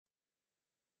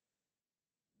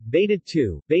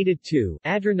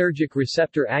Beta2-adrenergic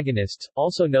receptor agonists,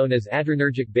 also known as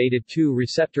adrenergic beta-2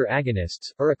 receptor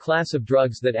agonists, are a class of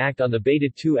drugs that act on the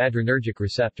beta-2-adrenergic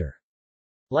receptor.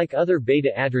 Like other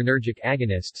beta-adrenergic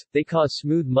agonists, they cause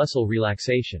smooth muscle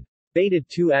relaxation.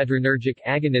 Beta-2-adrenergic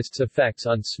agonists' effects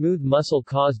on smooth muscle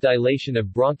cause dilation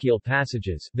of bronchial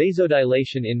passages,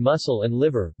 vasodilation in muscle and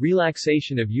liver,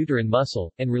 relaxation of uterine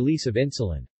muscle, and release of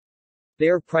insulin. They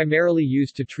are primarily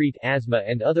used to treat asthma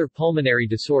and other pulmonary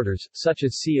disorders, such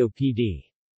as COPD.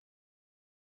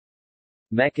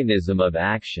 Mechanism of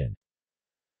action.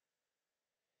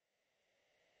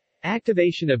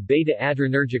 Activation of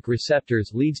beta-adrenergic receptors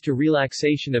leads to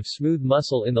relaxation of smooth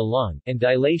muscle in the lung, and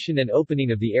dilation and opening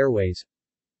of the airways.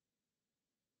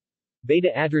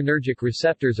 Beta-adrenergic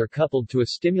receptors are coupled to a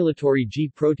stimulatory G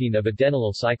protein of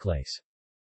adenylyl cyclase.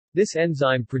 This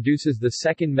enzyme produces the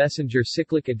second messenger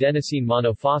cyclic adenosine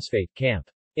monophosphate, CAMP.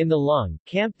 In the lung,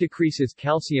 CAMP decreases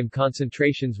calcium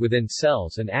concentrations within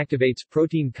cells and activates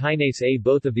protein kinase A.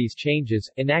 Both of these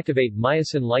changes inactivate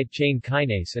myosin light chain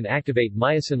kinase and activate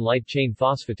myosin light chain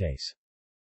phosphatase.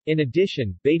 In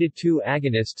addition, beta-2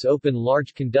 agonists open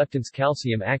large conductance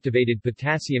calcium-activated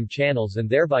potassium channels and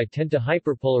thereby tend to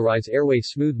hyperpolarize airway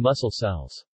smooth muscle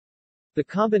cells. The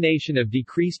combination of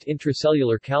decreased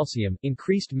intracellular calcium,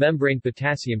 increased membrane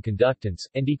potassium conductance,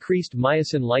 and decreased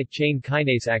myosin light chain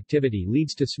kinase activity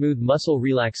leads to smooth muscle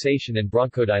relaxation and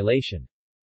bronchodilation.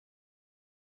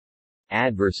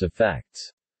 Adverse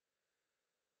effects.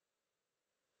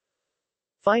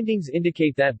 Findings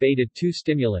indicate that beta-2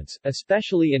 stimulants,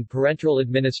 especially in parenteral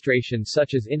administration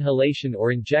such as inhalation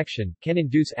or injection, can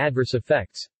induce adverse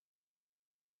effects.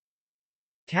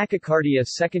 Tachycardia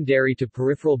secondary to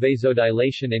peripheral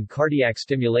vasodilation and cardiac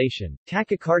stimulation.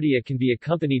 Tachycardia can be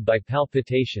accompanied by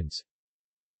palpitations,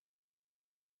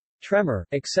 tremor,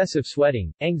 excessive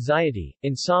sweating, anxiety,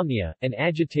 insomnia, and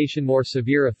agitation. More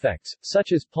severe effects,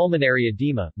 such as pulmonary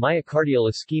edema,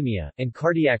 myocardial ischemia, and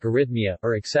cardiac arrhythmia,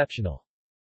 are exceptional.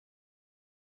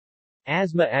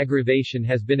 Asthma aggravation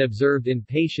has been observed in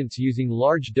patients using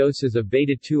large doses of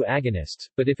beta-2 agonists,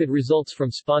 but if it results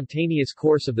from spontaneous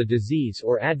course of the disease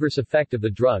or adverse effect of the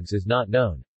drugs is not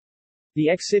known. The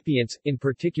excipients, in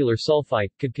particular sulfite,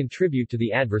 could contribute to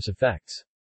the adverse effects.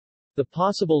 The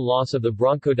possible loss of the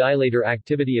bronchodilator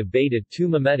activity of beta-2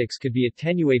 mimetics could be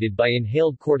attenuated by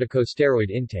inhaled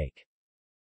corticosteroid intake.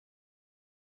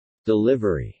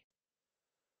 Delivery.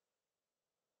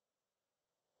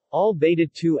 All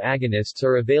beta-2 agonists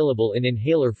are available in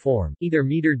inhaler form, either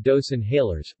metered dose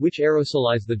inhalers, which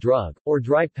aerosolize the drug, or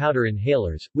dry powder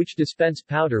inhalers, which dispense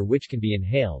powder which can be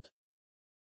inhaled.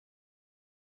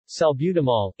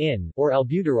 Salbutamol, IN, or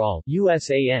albuterol,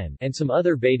 USAN, and some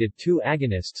other beta-2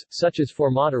 agonists, such as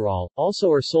formoterol, also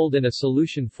are sold in a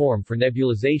solution form for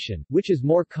nebulization, which is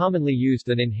more commonly used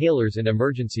than inhalers in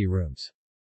emergency rooms.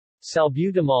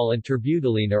 Salbutamol and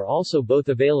terbutaline are also both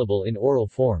available in oral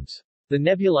forms. The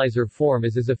nebulizer form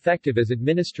is as effective as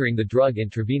administering the drug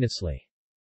intravenously.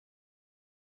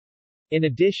 In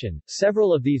addition,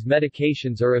 several of these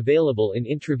medications are available in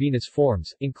intravenous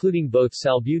forms, including both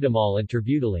salbutamol and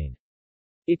terbutaline.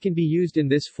 It can be used in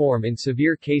this form in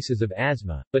severe cases of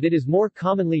asthma, but it is more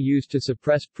commonly used to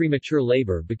suppress premature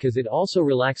labor because it also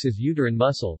relaxes uterine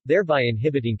muscle, thereby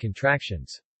inhibiting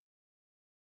contractions.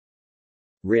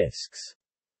 Risks.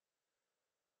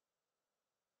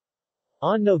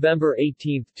 On November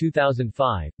 18,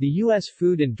 2005, the U.S.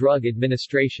 Food and Drug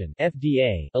Administration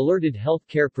 (FDA) alerted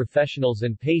healthcare professionals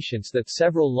and patients that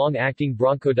several long-acting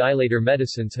bronchodilator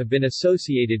medicines have been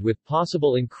associated with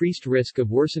possible increased risk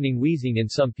of worsening wheezing in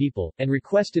some people, and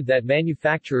requested that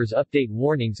manufacturers update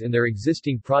warnings in their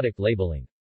existing product labeling.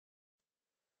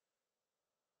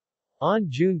 On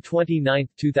June 29,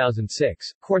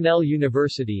 2006, Cornell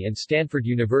University and Stanford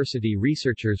University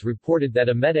researchers reported that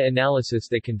a meta-analysis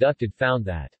they conducted found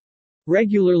that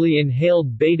regularly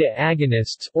inhaled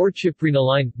beta-agonists,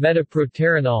 orchiprenaline,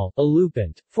 metaproterenol,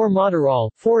 Alupant, formoterol,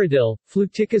 Foradil,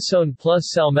 fluticasone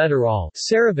plus salmeterol,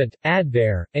 Ceravent,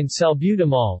 Advair, and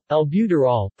salbutamol,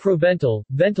 albuterol, Proventil,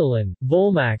 Ventolin,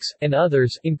 Volmax, and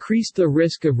others increased the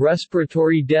risk of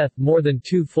respiratory death more than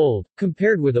twofold,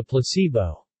 compared with a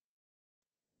placebo.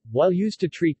 While used to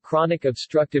treat chronic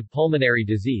obstructive pulmonary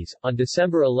disease, on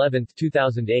December 11,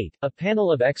 2008, a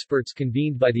panel of experts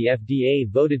convened by the FDA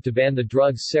voted to ban the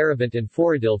drugs Ceravent and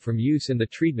Foradil from use in the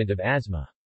treatment of asthma.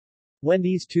 When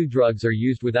these two drugs are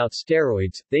used without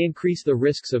steroids, they increase the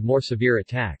risks of more severe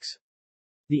attacks.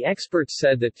 The experts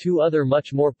said that two other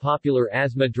much more popular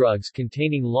asthma drugs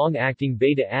containing long-acting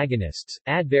beta-agonists,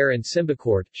 Advair and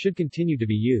Symbicort, should continue to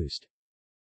be used.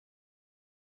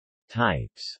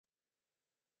 Types.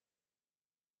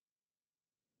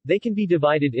 They can be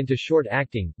divided into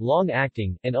short-acting,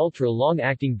 long-acting, and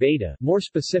ultra-long-acting beta, more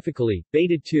specifically,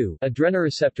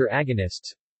 beta-2-adrenergic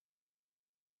agonists.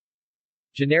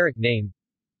 Generic name.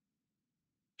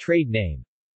 Trade name.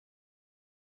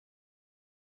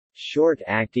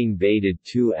 Short-acting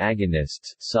beta-2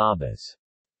 agonists, SABAs.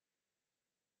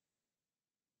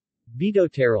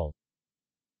 Betoterol,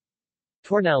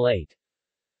 Tornalate,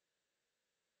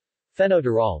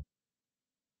 Phenoterol,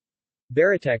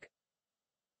 Baratech,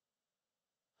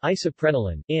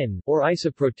 Isoprenolone, IN, or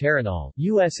isoproterenol,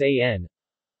 USAN,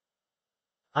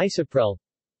 Isoprel,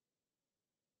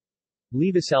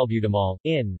 Levosalbutamol,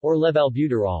 IN, or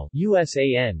levalbuterol,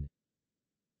 USAN,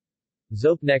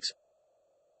 Zopnex,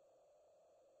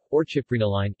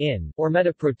 Orchiprenoline, IN, or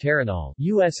metaproterenol,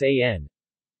 USAN,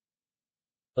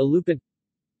 Alupin,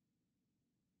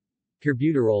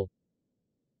 Purbuterol,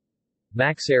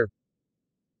 Maxair,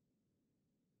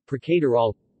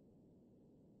 Precaterol,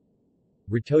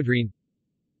 Ritodrine,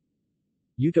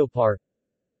 Utopar,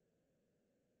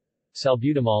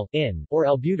 Salbutamol, IN, or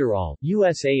albuterol,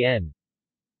 USAN,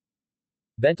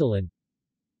 Ventolin,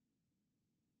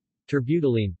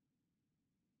 Terbutaline,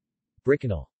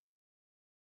 Bricanol.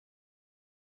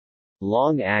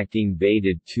 Long-acting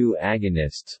beta-2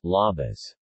 agonists,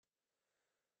 LABAs.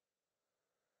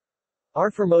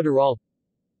 Arformoterol,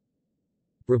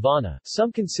 Bravana,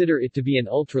 some consider it to be an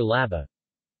ultra-LABA.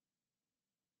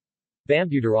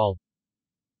 Bambuterol,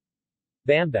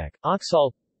 Bambec,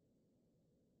 Oxol,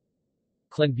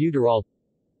 Clenbuterol,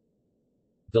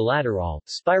 Dolaterol,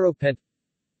 Spiropent,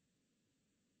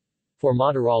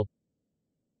 Formoterol,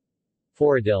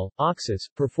 Foradil, Oxys,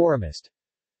 Perforomist,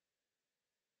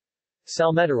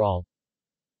 Salmeterol,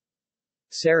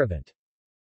 Ceravent.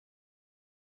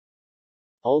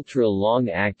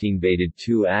 Ultra-long-acting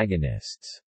beta-2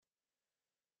 agonists.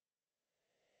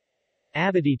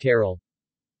 Abititerol,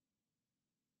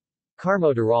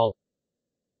 Carmoterol,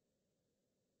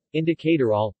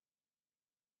 Indicatorol,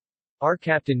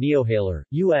 Arcapta neohaler,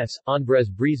 U.S., Onbrez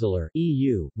Breezeler,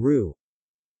 EU, Ru.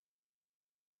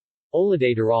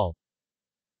 Olidaterol,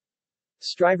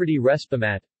 Striverty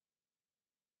Respimat,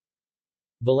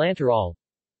 Volanterol,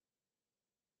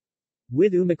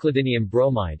 with umeclidinium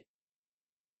bromide,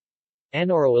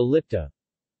 Anoro-ellipta,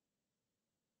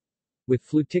 with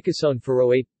fluticasone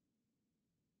furoate,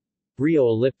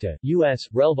 Brio-ellipta, U.S.,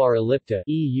 Relvar-ellipta,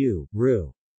 EU,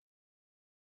 Ru.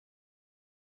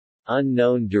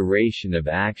 Unknown duration of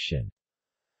action.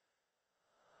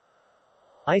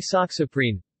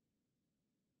 Isoxaprine,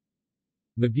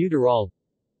 Mebuterol,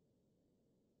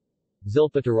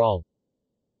 Zilpaterol,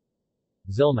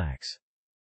 Zilmax.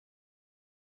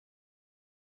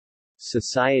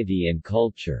 Society and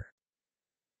culture.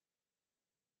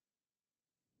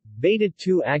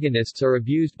 Beta-2 agonists are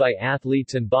abused by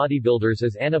athletes and bodybuilders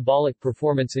as anabolic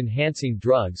performance-enhancing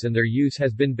drugs, and their use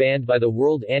has been banned by the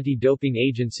World Anti-Doping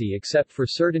Agency except for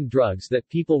certain drugs that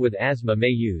people with asthma may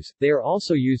use. They are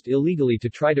also used illegally to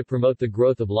try to promote the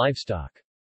growth of livestock.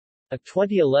 A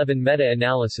 2011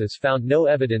 meta-analysis found no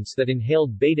evidence that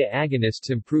inhaled beta agonists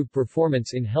improve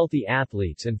performance in healthy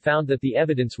athletes and found that the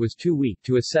evidence was too weak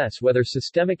to assess whether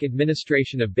systemic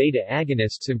administration of beta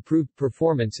agonists improved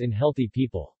performance in healthy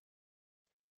people.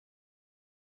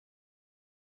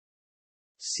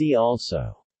 See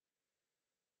also: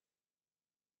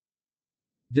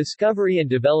 Discovery and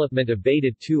development of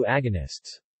beta-2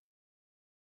 agonists.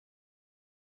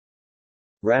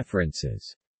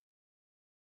 References.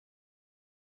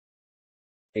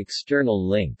 External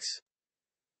links.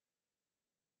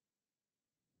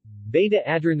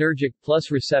 Beta-adrenergic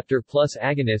plus receptor plus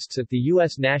agonists at the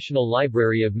U.S. National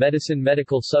Library of Medicine.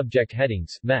 Medical subject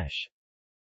headings, MESH.